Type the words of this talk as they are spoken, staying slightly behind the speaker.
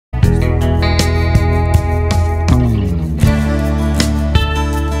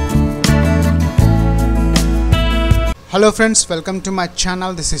Hello friends, welcome to my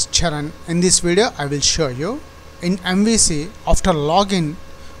channel. This is Charan. In this video I will show you in MVC after login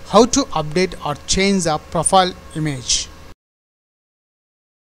how to update or change the profile image.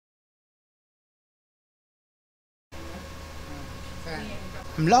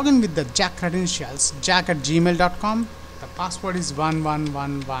 I'm logging with the Jack credentials, jack@gmail.com. The password is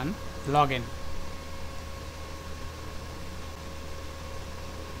 1111. Login.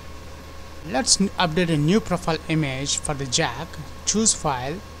 Let's update a new profile image for the Jack. Choose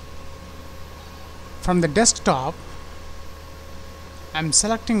file. From the desktop, I'm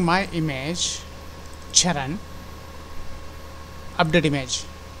selecting my image, Charan. Update image.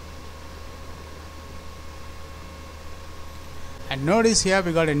 And notice here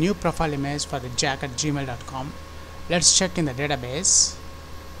we got a new profile image for the jack@gmail.com. Let's check in the database.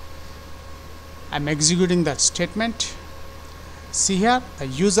 I'm executing that statement. See here the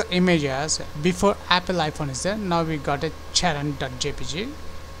user images before Apple iPhone is there. Now we got a charan.jpg.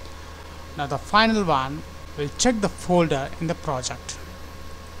 Now the final one, we'll check the folder in the project.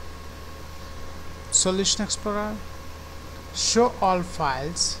 Solution Explorer, show all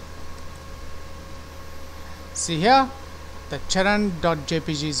files. See here the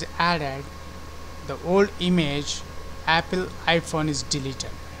charan.jpg is added. The old image Apple iPhone is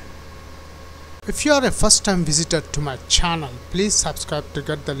deleted. If you are a first time visitor to my channel, please subscribe to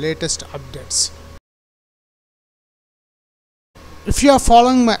get the latest updates. If you are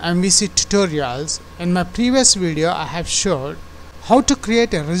following my MVC tutorials, in my previous video I have showed how to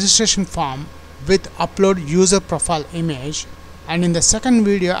create a registration form with upload user profile image, and in the second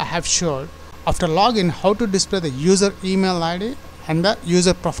video I have showed after login how to display the user email ID and the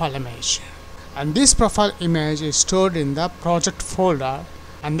user profile image. And this profile image is stored in the project folder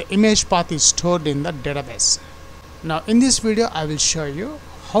and the image path is stored in the database. Now in this video I will show you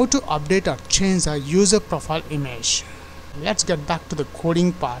how to update or change the user profile image. Let's get back to the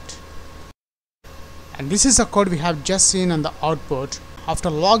coding part. And this is the code we have just seen on the output. After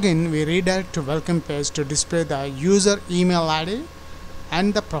login, we redirect to welcome page to display the user email ID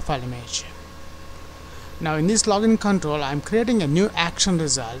and the profile image. Now in this login control, I am creating a new action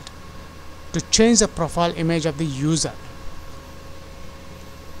result to change the profile image of the user.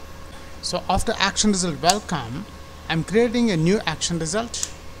 So after action result welcome, I am creating a new action result.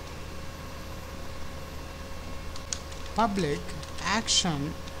 Public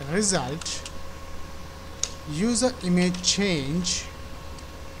action result user image change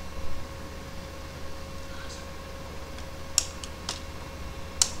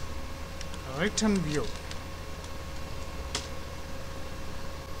return view.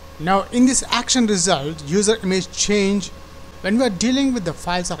 Now in this action result user image change, when we are dealing with the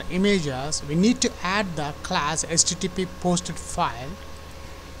files or images, we need to add the class http posted file.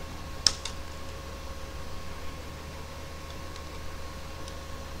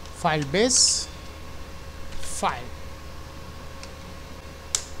 File base file.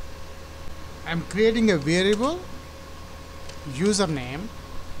 I'm creating a variable username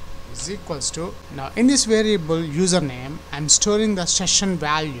is equals to, now in this variable username I'm storing the session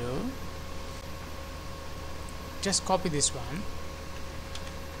value. Just copy this one,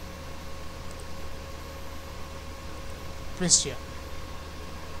 paste here.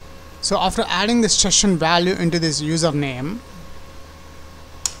 So after adding the session value into this username,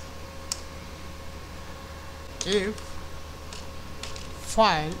 if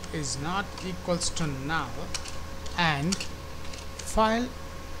file is not equals to null and file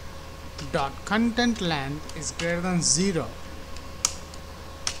dot content length is greater than 0,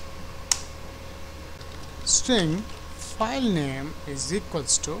 string file name is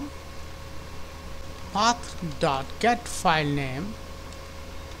equals to path dot get file name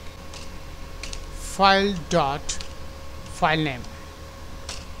file dot file name.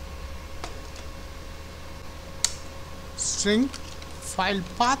 String file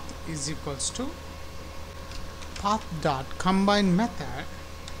path is equals to path dot combine method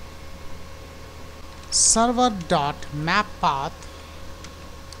server dot map path,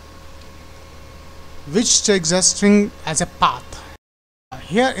 which takes a string as a path.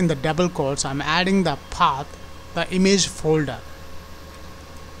 Here in the double quotes I'm adding the path, the image folder.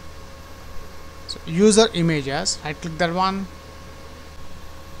 So user images, right click that one,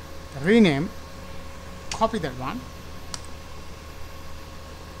 rename, copy that one,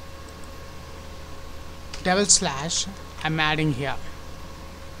 double slash I'm adding here,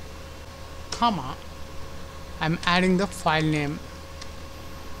 comma I'm adding the file name,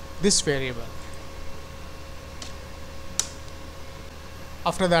 this variable.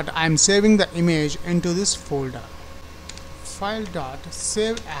 After that I am saving the image into this folder. File dot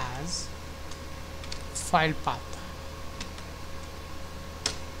save as file path.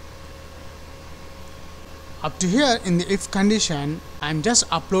 Up to here in the if condition, I'm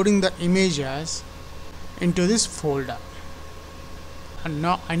just uploading the images into this folder. And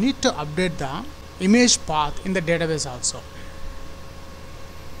now I need to update the image path in the database also.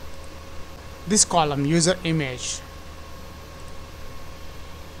 This column, user image.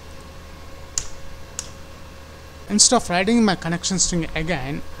 Instead of writing my connection string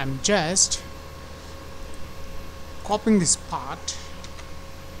again, I'm just copying this part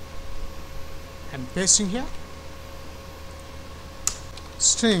and pasting here.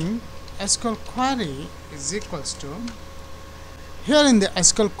 String SQL query is equals to, here in the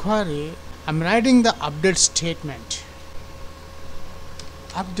SQL query I'm writing the update statement.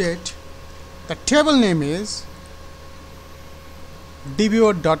 Update, the table name is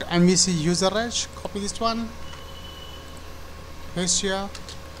dbo.mvc user edge. Copy this one, paste here.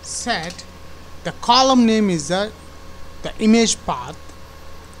 Set, the column name is the image path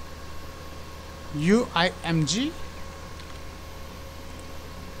UIMG,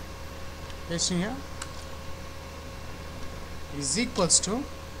 pasting here, is equals to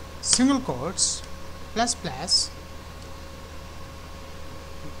single quotes plus plus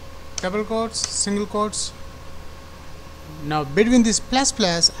double quotes single quotes. Now between this plus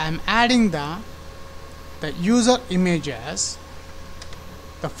plus I am adding the user images,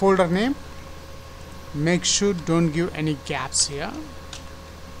 the folder name. Make sure don't give any gaps here,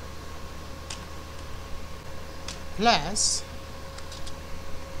 plus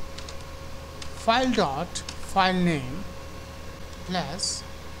file name plus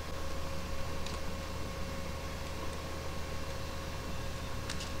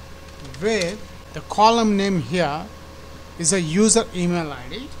where the column name here is a user email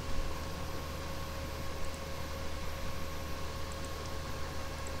ID.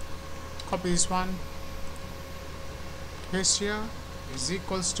 Copy this one, paste here, is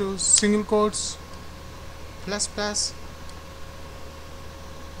equals to single quotes plus plus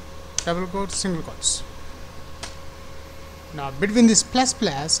double quotes single quotes. Now between this plus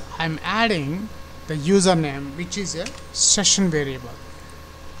plus I am adding the username, which is a session variable.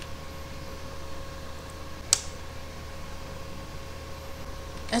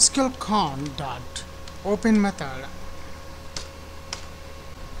 SQLcon dot open method,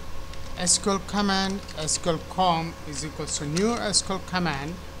 SQL command SQLcom is equals to new SQL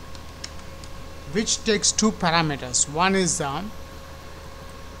command, which takes two parameters. One is the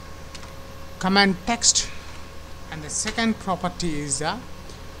command text and the second property is the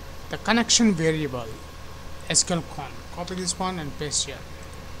connection variable SQLcon. Copy this one and paste here.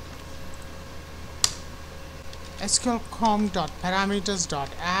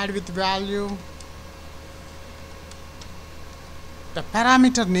 SQLcom.parameters.add with value. The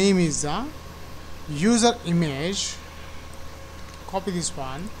parameter name is the user image. Copy this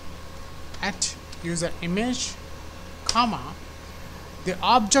one, at user image, comma, the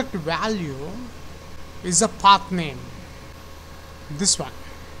object value is the path name, this one,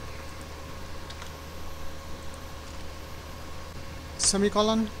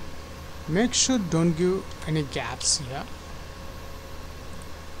 semicolon. Make sure don't give any gaps here.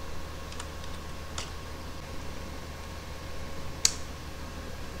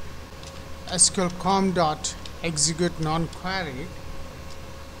 SQLcom dot execute non-query.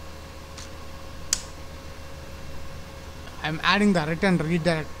 I'm adding the return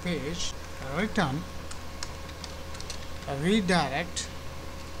redirect page. Return redirect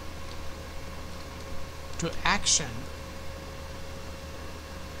to action.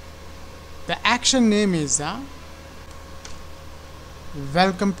 The action name is the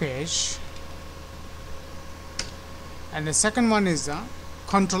welcome page, and the second one is the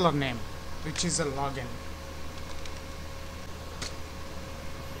controller name, which is a login.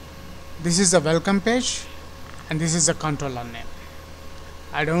 This is the welcome page and this is the controller name.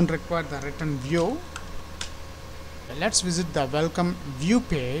 I don't require the return view. Let's visit the welcome view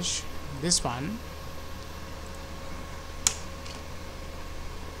page, this one.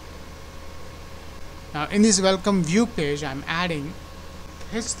 Now in this welcome view page I'm adding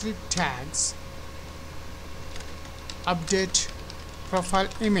h3 tags, update profile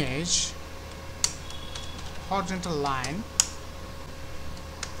image, horizontal line,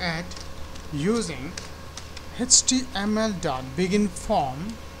 at using html.begin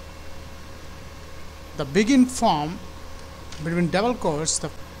form. The begin form, between double quotes, the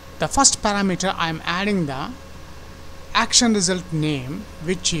first parameter I am adding the action result name,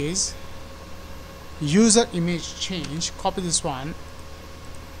 which is user image change. Copy this one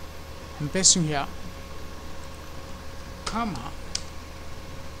and pasting here, comma.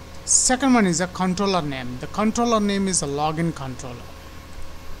 Second one is a controller name. The controller name is a login controller.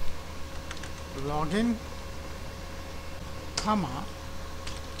 Login comma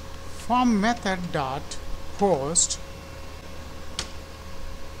form method dot post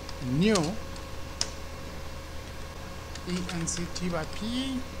new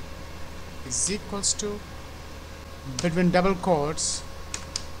enctype is equals to between double quotes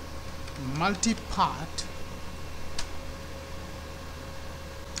multi-part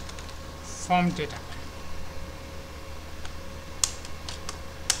form data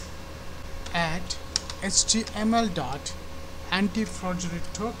add html dot anti-forgery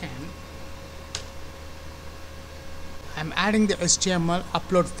token. I'm adding the HTML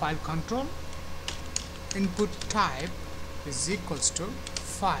upload file control. Input type is equals to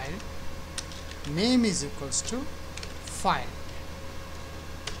file, name is equals to file,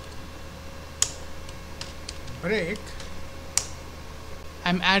 break.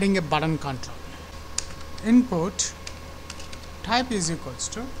 I'm adding a button control. Input type is equals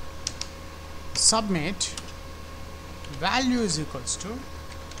to submit, value is equals to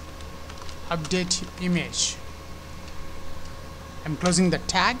update image. I'm closing the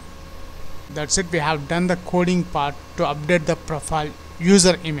tag. That's it, we have done the coding part to update the profile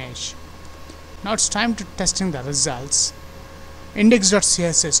user image. Now it's time to testing the results.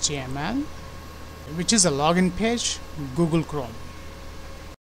 Index.cshtml, which is a login page, Google Chrome.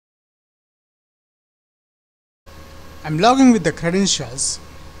 I'm logging with the credentials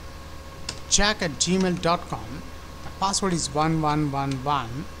jack@gmail.com. The password is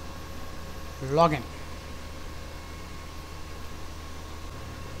 1111. Login.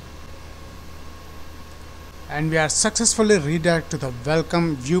 And we are successfully redirected to the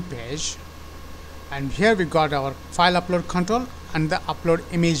welcome view page, and here we got our file upload control and the upload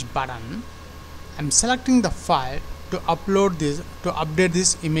image button. I'm selecting the file to upload this, to update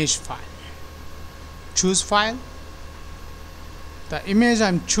this image file. Choose file. The image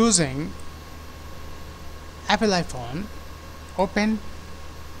I'm choosing, Apple iPhone. Open,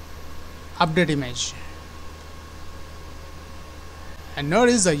 update image. And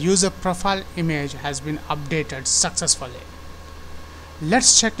notice the user profile image has been updated successfully.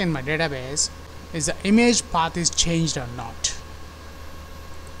 Let's check in my database, is the image path is changed or not.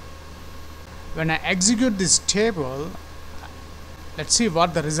 When I execute this table, let's see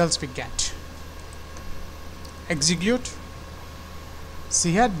what the results we get. Execute.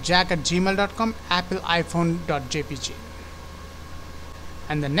 See here, jack@gmail.com, apple iphone.jpg.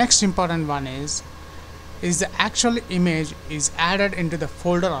 And the next important one is the actual image is added into the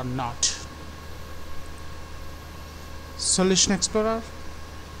folder or not. Solution Explorer,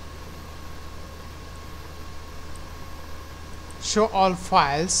 show all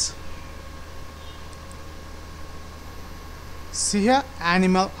files. See here,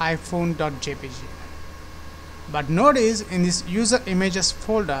 animal iphone.jpg. But notice in this user images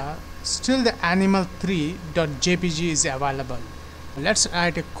folder, still the animal3.jpg is available. Let's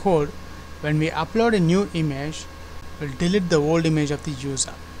write a code. When we upload a new image, we'll delete the old image of the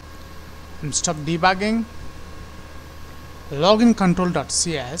user. And stop debugging. Login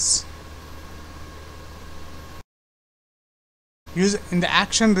control.cs. Use in the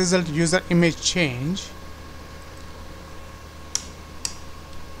action result user image change.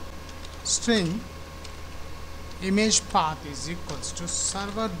 String image path is equals to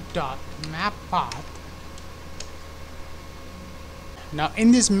server.map_path. Now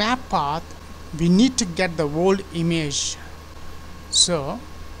in this map path, we need to get the old image. So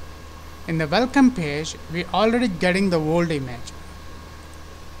in the welcome page, we already getting the old image.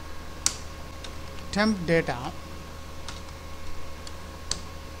 Temp data,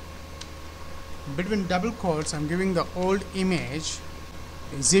 between double quotes, I'm giving the old image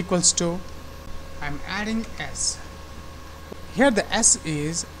is equals to, I'm adding s. Here the s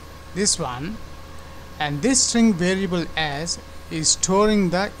is this one, and this string variable s is storing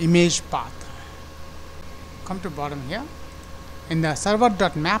the image path. Come to bottom here. In the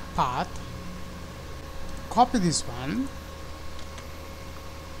server.map path, copy this one.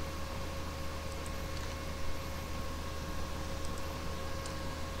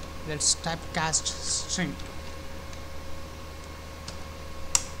 Let's typecast string.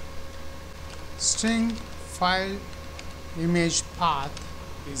 String file image path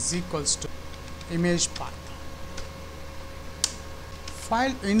is equals to image path.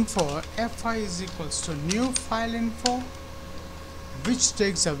 File info fi is equals to new file info, which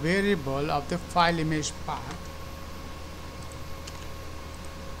takes a variable of the file image path.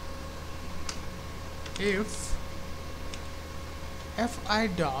 If fi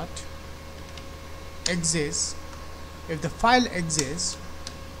dot exists, if the file exists,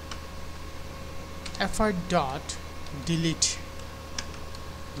 fi dot delete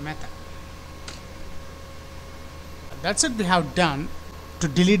method. That's it we have done to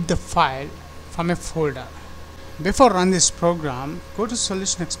delete the file from a folder. Before run this program, go to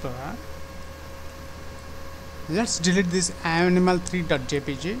Solution Explorer. Let's delete this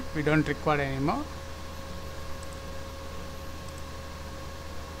animal3.jpg. We don't require anymore.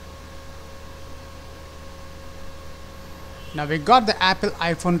 Now we got the Apple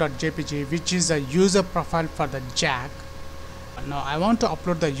iPhone.jpg, which is a user profile for the Jack. Now I want to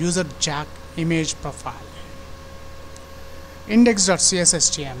upload the user Jack image profile.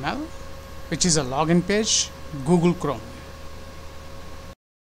 Index.cshtml, which is a login page, Google Chrome.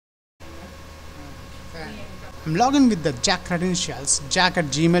 I'm logging with the Jack credentials,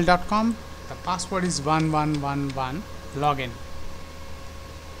 jack@gmail.com. The password is 1111 login.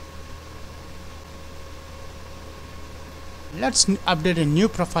 Let's update a new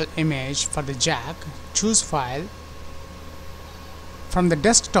profile image for the Jack. Choose file. From the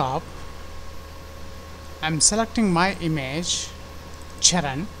desktop, I'm selecting my image,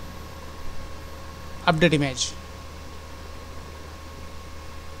 Charan, update image.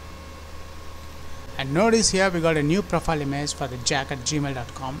 And notice here we got a new profile image for the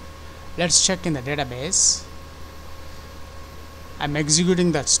jack@gmail.com. Let's check in the database. I'm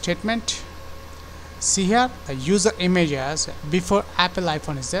executing that statement. See here the user images before Apple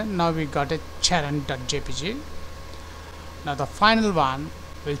iPhone is there. Now we got a Charan.jpg. Now the final one,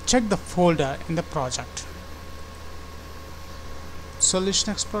 we'll check the folder in the project.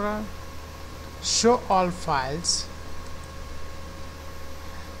 Solution Explorer, show all files.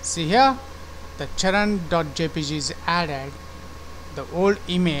 See here the Charan.jpg is added. The old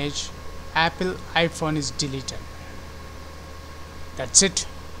image Apple iPhone is deleted. That's it.